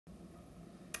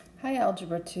Hi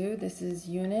Algebra 2, this is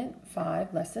Unit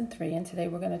 5, Lesson 3, and today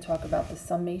we're going to talk about the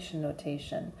summation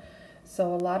notation.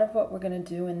 So a lot of what we're going to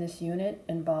do in this unit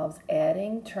involves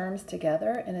adding terms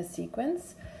together in a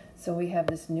sequence. So we have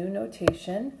this new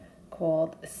notation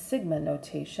called sigma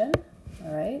notation,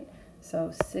 all right?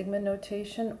 So sigma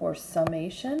notation or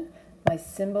summation. My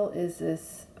symbol is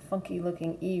this funky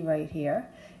looking E right here.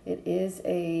 It is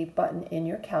a button in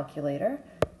your calculator.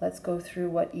 Let's go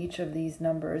through what each of these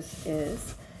numbers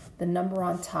is. The number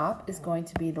on top is going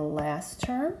to be the last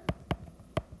term.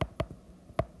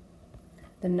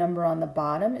 The number on the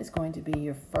bottom is going to be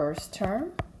your first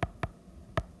term.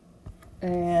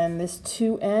 And this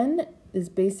 2n is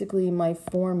basically my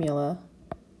formula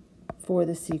for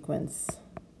the sequence.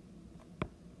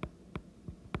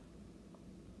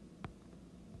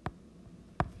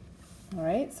 All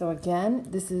right, so again,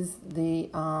 this is the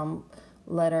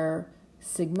letter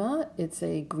sigma. It's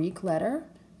a Greek letter.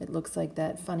 It looks like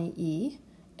that funny E,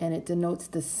 and it denotes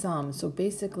the sum. So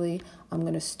basically, I'm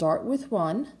going to start with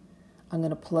 1. I'm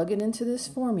going to plug it into this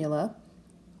formula,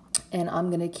 and I'm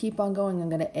going to keep on going. I'm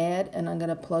going to add, and I'm going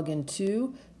to plug in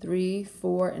 2, 3,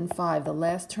 4, and 5. The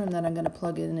last term that I'm going to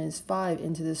plug in is 5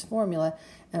 into this formula,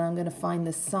 and I'm going to find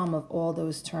the sum of all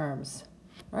those terms.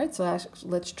 All right, so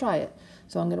let's try it.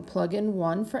 So I'm going to plug in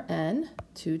 1 for n,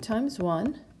 2 times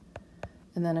 1.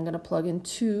 And then I'm going to plug in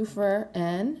 2 for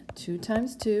n, 2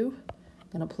 times 2.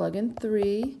 I'm going to plug in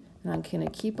 3, and I'm going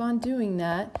to keep on doing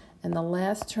that. And the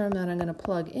last term that I'm going to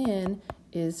plug in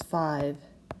is 5.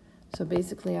 So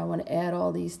basically, I want to add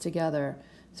all these together.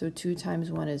 So 2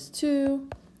 times 1 is 2,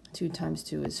 2 times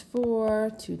 2 is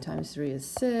 4, 2 times 3 is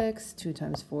 6, 2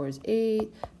 times 4 is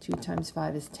 8, 2 times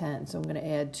 5 is 10. So I'm going to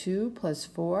add 2 plus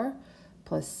 4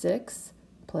 plus 6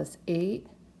 plus 8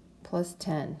 plus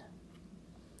 10.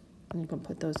 And you can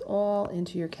put those all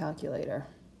into your calculator.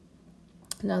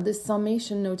 Now this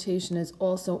summation notation is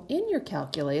also in your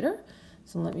calculator.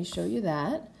 So let me show you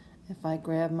that. If I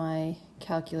grab my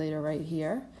calculator right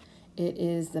here, it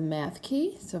is the math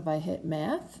key. So if I hit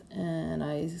math and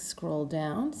I scroll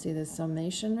down, see the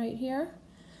summation right here?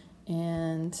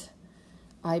 And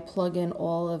I plug in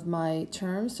all of my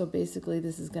terms. So basically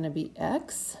this is going to be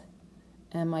x.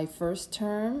 And my first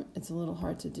term, it's a little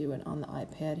hard to do it on the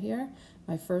iPad here.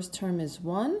 My first term is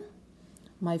 1.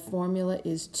 My formula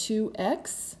is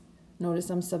 2x. Notice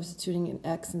I'm substituting an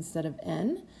x instead of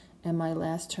n. And my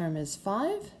last term is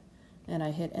 5. And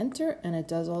I hit enter, and it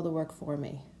does all the work for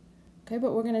me. Okay,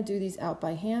 but we're going to do these out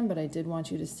by hand, but I did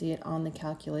want you to see it on the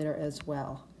calculator as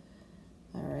well.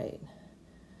 All right.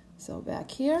 So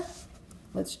back here,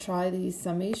 let's try these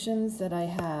summations that I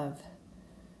have.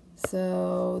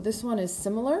 So this one is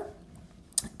similar.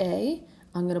 A,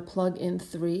 I'm going to plug in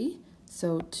 3.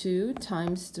 So 2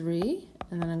 times 3,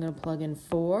 and then I'm going to plug in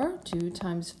 4, 2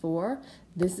 times 4.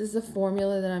 This is the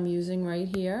formula that I'm using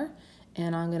right here,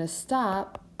 and I'm going to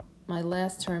stop. My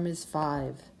last term is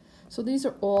 5. So these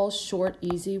are all short,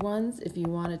 easy ones. If you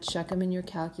want to check them in your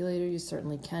calculator, you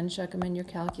certainly can check them in your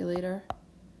calculator.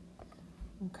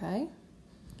 Okay.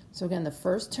 So again, the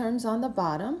first term's on the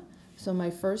bottom. So my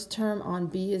first term on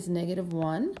B is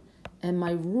 -1, and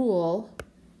my rule,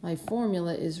 my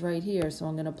formula is right here. So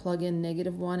I'm going to plug in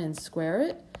 -1 and square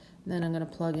it. And then I'm going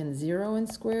to plug in 0 and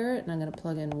square it. And I'm going to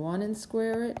plug in 1 and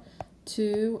square it.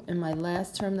 2. And my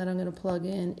last term that I'm going to plug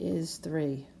in is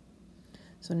 3.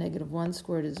 So -1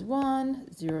 squared is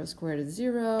 1. 0 squared is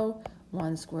 0.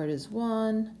 1 squared is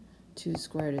 1. 2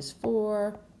 squared is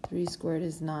 4. 3 squared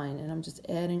is 9. And I'm just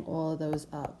adding all of those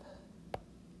up.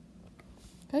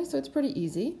 Okay, so it's pretty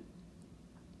easy.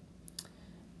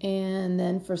 And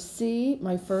then for C,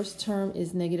 my first term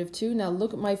is -2. Now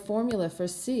look at my formula for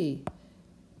C.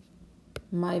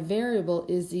 My variable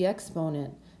is the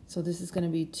exponent. So this is going to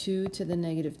be 2 to the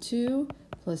 -2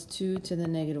 plus 2 to the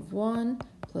 -1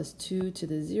 plus 2 to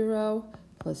the 0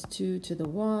 plus 2 to the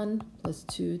 1 plus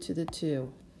 2 to the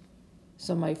 2.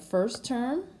 So my first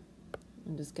term,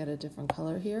 I'll just get a different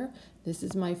color here. This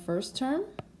is my first term.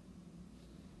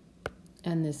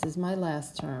 And this is my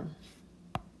last term.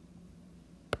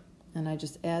 And I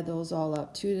just add those all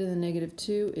up. 2 to the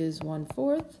 -2 is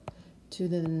 1/4. 2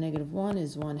 to the -1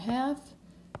 is 1/2.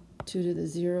 2 to the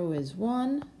 0 is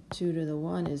 1. 2 to the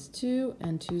 1 is 2.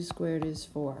 And 2 squared is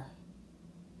 4.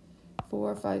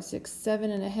 4, 5, 6,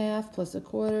 7.5 plus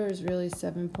 1/4 is really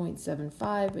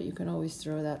 7.75, but you can always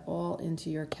throw that all into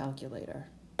your calculator.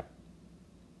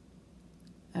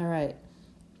 All right.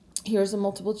 Here's a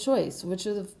multiple choice. Which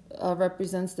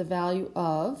represents the value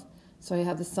of? So I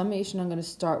have the summation. I'm going to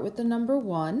start with the number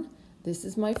 1. This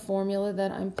is my formula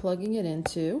that I'm plugging it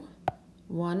into.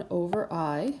 1 over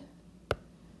I.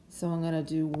 So I'm going to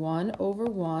do 1 over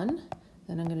 1.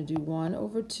 then I'm going to do 1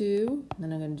 over 2,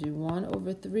 then I'm going to do 1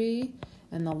 over 3,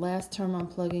 and the last term I'm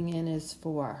plugging in is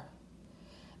 4.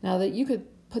 Now that you could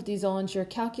put these all into your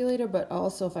calculator, but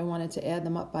also if I wanted to add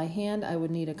them up by hand, I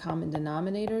would need a common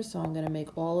denominator, so I'm going to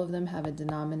make all of them have a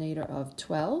denominator of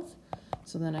 12,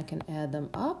 so then I can add them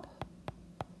up.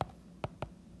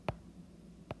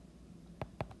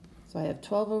 So I have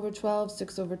 12 over 12,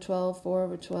 6 over 12, 4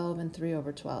 over 12, and 3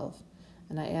 over 12.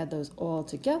 And I add those all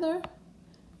together,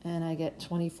 and I get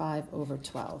 25 over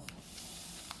 12.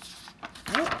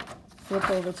 All right, flip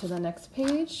over to the next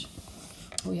page.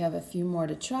 We have a few more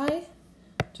to try,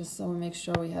 just so we make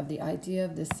sure we have the idea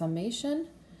of this summation.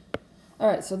 All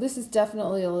right, so this is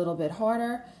definitely a little bit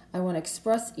harder. I want to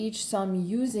express each sum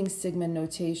using sigma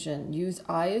notation. Use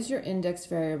I as your index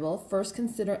variable. First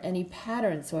consider any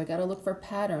patterns, so I got to look for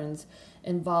patterns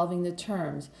involving the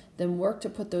terms. Then work to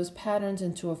put those patterns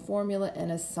into a formula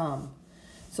and a sum.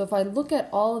 So if I look at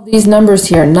all of these numbers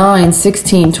here, 9,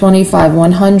 16, 25,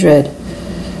 100,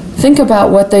 think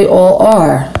about what they all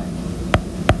are.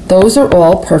 Those are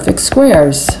all perfect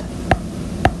squares.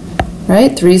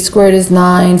 Right? 3 squared is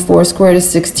 9, 4 squared is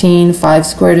 16, 5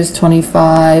 squared is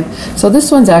 25. So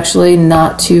this one's actually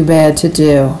not too bad to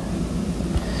do.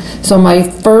 So my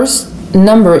first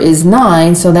number is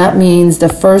 9, so that means the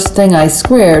first thing I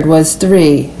squared was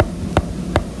 3.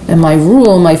 And my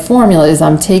rule, my formula is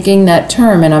I'm taking that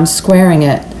term and I'm squaring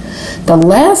it. The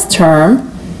last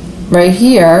term, right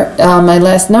here, my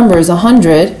last number is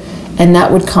 100, and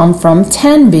that would come from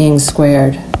 10 being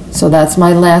squared. So that's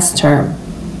my last term.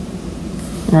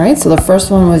 All right, so the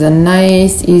first one was a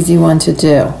nice, easy one to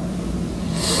do.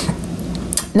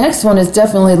 Next one is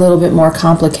definitely a little bit more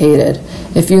complicated.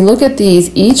 If you look at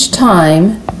these, each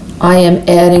time I am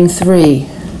adding 3.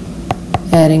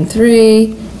 Adding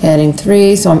 3, adding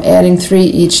 3, so I'm adding 3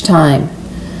 each time.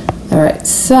 All right,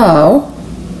 so,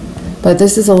 but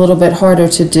this is a little bit harder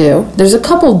to do. There's a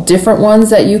couple different ones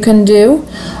that you can do.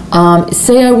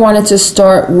 Say I wanted to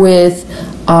start with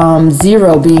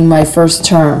 0 being my first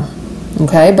term.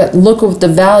 Okay, but look at the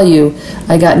value.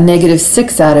 I got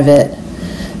 -6 out of it.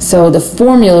 So the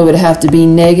formula would have to be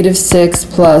 -6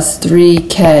 plus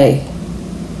 3k.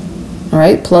 All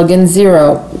right, plug in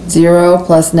 0. 0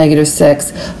 plus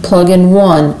 -6. Plug in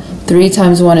 1. 3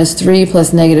 times 1 is 3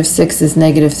 plus -6 is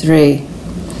 -3.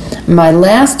 My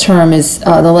last term is,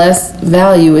 the last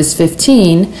value is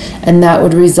 15, and that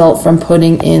would result from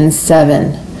putting in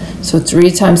 7. So 3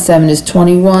 times 7 is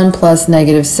 21 plus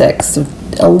 -6. So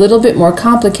a little bit more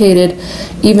complicated,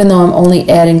 even though I'm only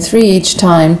adding 3 each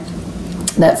time.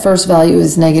 That first value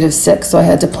is -6, so I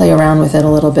had to play around with it a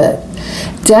little bit.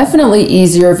 Definitely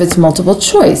easier if it's multiple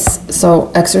choice. So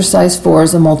exercise 4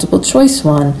 is a multiple choice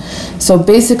one. So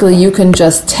basically you can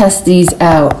just test these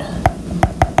out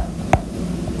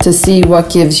to see what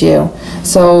gives you.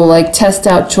 So like test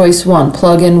out choice 1,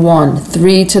 plug in 1,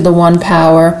 3 to the 1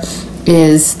 power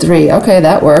is 3. Okay,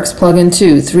 that works. Plug in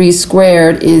 2. 3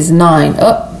 squared is 9.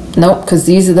 Oh, nope, because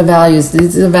these are the values.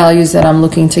 These are the values that I'm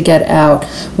looking to get out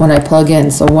when I plug in,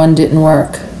 so 1 didn't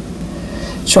work.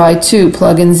 Try 2.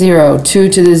 Plug in 0. 2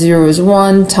 to the 0 is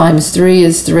 1 times 3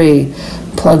 is 3.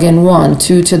 Plug in 1.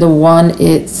 2 to the 1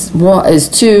 is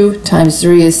 2 times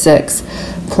 3 is 6.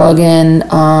 Plug in,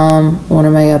 what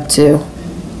am I up to?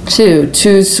 2.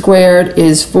 2 squared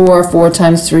is 4. 4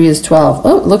 times 3 is 12.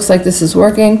 Oh, looks like this is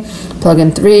working. Plug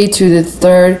in 3. 2 to the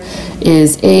third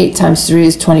is 8 times 3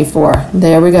 is 24.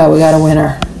 There we go. We got a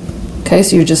winner. Okay,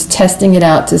 so you're just testing it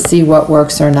out to see what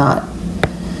works or not.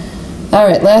 All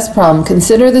right, last problem.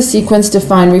 Consider the sequence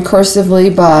defined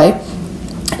recursively by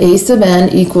a sub n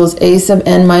equals a sub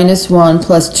n minus 1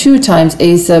 plus 2 times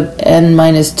a sub n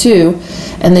minus 2,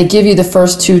 and they give you the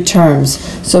first 2 terms.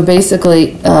 So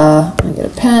basically, let me get a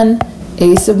pen.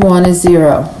 A sub 1 is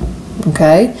 0,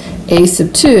 okay? A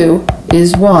sub 2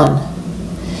 is 1.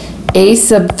 A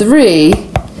sub 3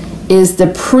 is the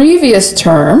previous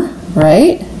term,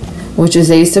 right, which is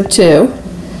a sub 2,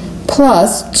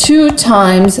 plus 2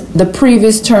 times the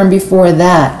previous term before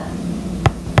that.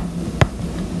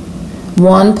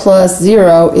 1 plus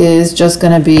 0 is just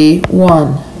going to be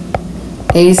 1.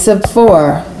 A sub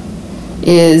 4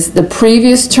 is the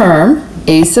previous term,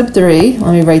 a sub 3.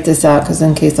 Let me write this out because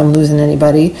in case I'm losing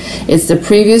anybody. It's the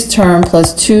previous term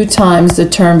plus 2 times the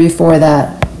term before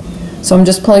that. So I'm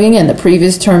just plugging in. The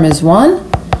previous term is 1.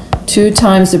 2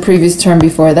 times the previous term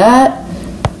before that.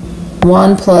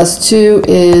 1 plus 2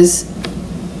 is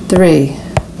 3.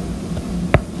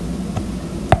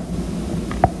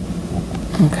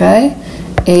 Okay?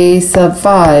 A sub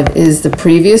 5 is the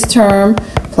previous term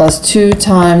plus 2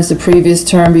 times the previous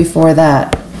term before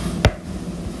that.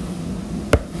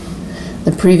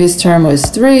 The previous term was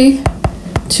 3.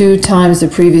 2 times the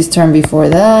previous term before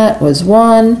that was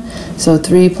 1. So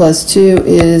 3 plus 2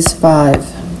 is 5.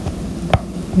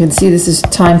 You can see this is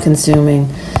time consuming.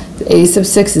 A sub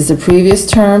 6 is the previous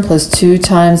term plus 2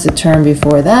 times the term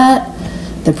before that.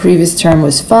 The previous term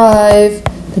was 5.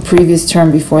 The previous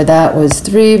term before that was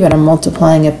 3, but I'm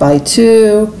multiplying it by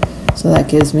 2. So that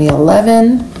gives me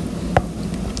 11.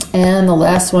 And the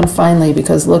last one finally,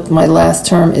 because look, my last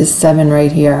term is 7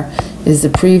 right here, is the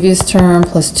previous term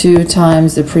plus 2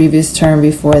 times the previous term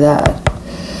before that.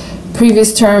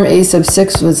 Previous term, a sub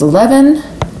 6 was 11,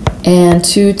 and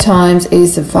 2 times a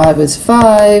sub 5 was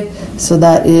 5, so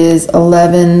that is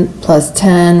 11 plus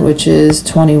 10, which is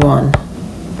 21.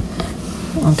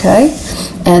 Okay,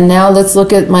 and now let's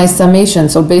look at my summation.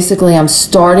 So basically I'm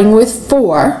starting with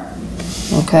 4.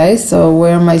 Okay, so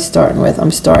where am I starting with?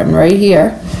 I'm starting right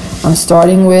here. I'm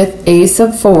starting with a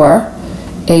sub 4.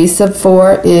 A sub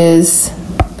 4 is,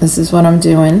 this is what I'm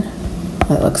doing.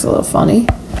 That looks a little funny.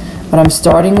 But I'm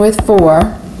starting with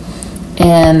 4.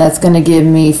 And that's going to give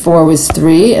me 4 was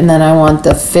 3. And then I want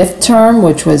the 5th term,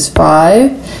 which was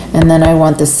 5. And then I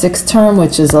want the 6th term,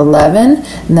 which is 11.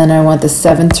 And then I want the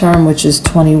 7th term, which is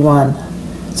 21.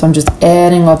 So I'm just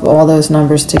adding up all those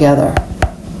numbers together.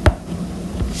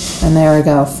 And there we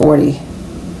go, 40.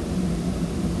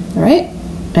 All right,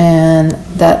 and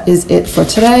that is it for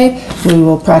today. We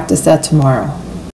will practice that tomorrow.